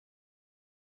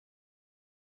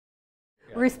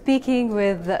We're speaking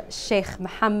with Sheikh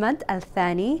Mohamed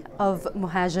Althani of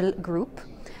Mohajl Group.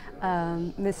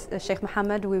 Sheikh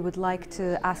Mohamed, we would like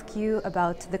to ask you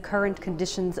about the current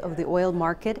conditions of the oil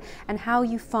market and how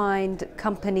you find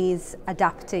companies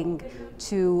adapting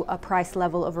to a price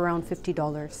level of around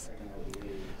 $50.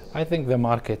 I think the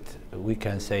market, we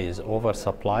can say, is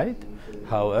oversupplied.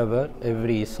 However,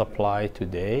 every supply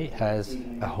today has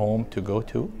a home to go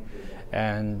to,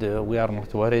 and we are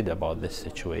not worried about this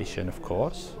situation, of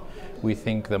course. We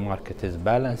think the market is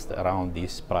balanced around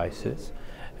these prices,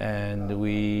 and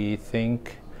we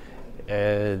think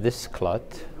this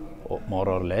glut, more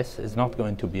or less, is not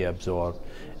going to be absorbed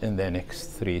in the next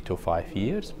 3 to 5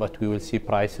 years, but we will see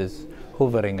prices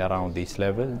hovering around these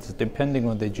levels depending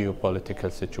on the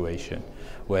geopolitical situation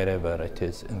wherever it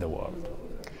is in the world.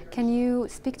 Can you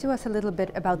speak to us a little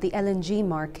bit about the LNG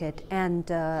market and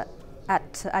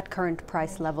at current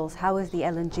price levels? How is the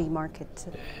LNG market?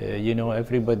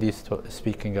 Everybody's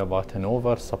speaking about an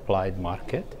oversupplied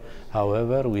market.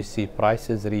 However, we see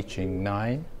prices reaching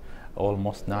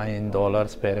almost $9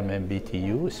 per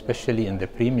MMBTU, especially in the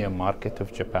premium market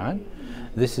of Japan.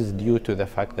 This is due to the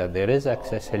fact that there is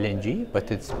excess LNG,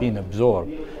 but it's been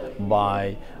absorbed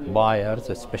by buyers,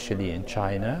 especially in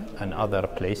China and other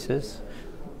places,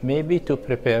 maybe to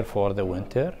prepare for the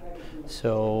winter.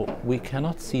 So we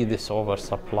cannot see this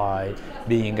oversupply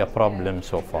being a problem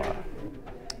so far.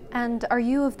 And are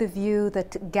you of the view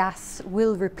that gas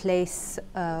will replace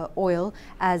oil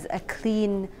as a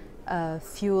clean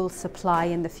fuel supply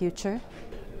in the future?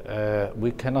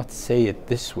 We cannot say it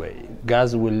this way.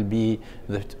 Gas will be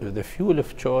the fuel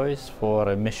of choice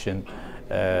for emission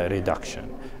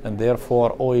reduction, and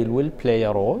therefore oil will play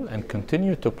a role and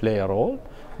continue to play a role,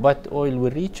 but oil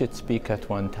will reach its peak at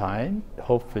one time,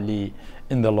 hopefully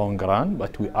in the long run,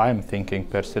 but I'm thinking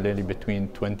personally between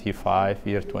 2025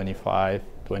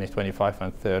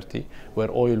 and 30,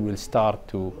 where oil will start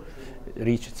to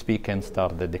reach its peak and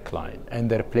start the decline. And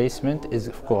the replacement is,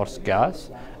 of course,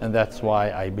 gas, and that's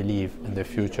why I believe in the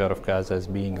future of gas as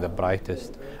being the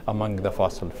brightest among the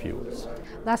fossil fuels.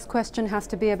 Last question has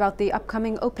to be about the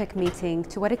upcoming OPEC meeting.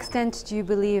 To what extent do you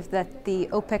believe that the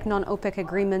OPEC, non-OPEC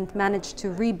agreement managed to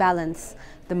rebalance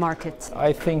the market?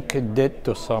 I think it did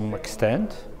to some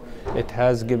extent. It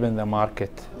has given the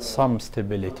market some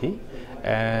stability,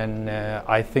 and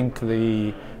I think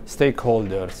the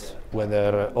stakeholders,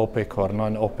 whether OPEC or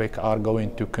non-OPEC, are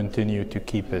going to continue to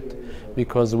keep it,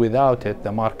 because without it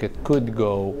the market could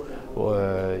go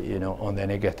on the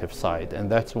negative side, and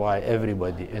that's why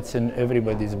it's in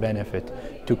everybody's benefit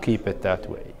to keep it that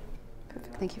way.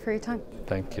 Perfect. Thank you for your time.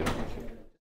 Thank you.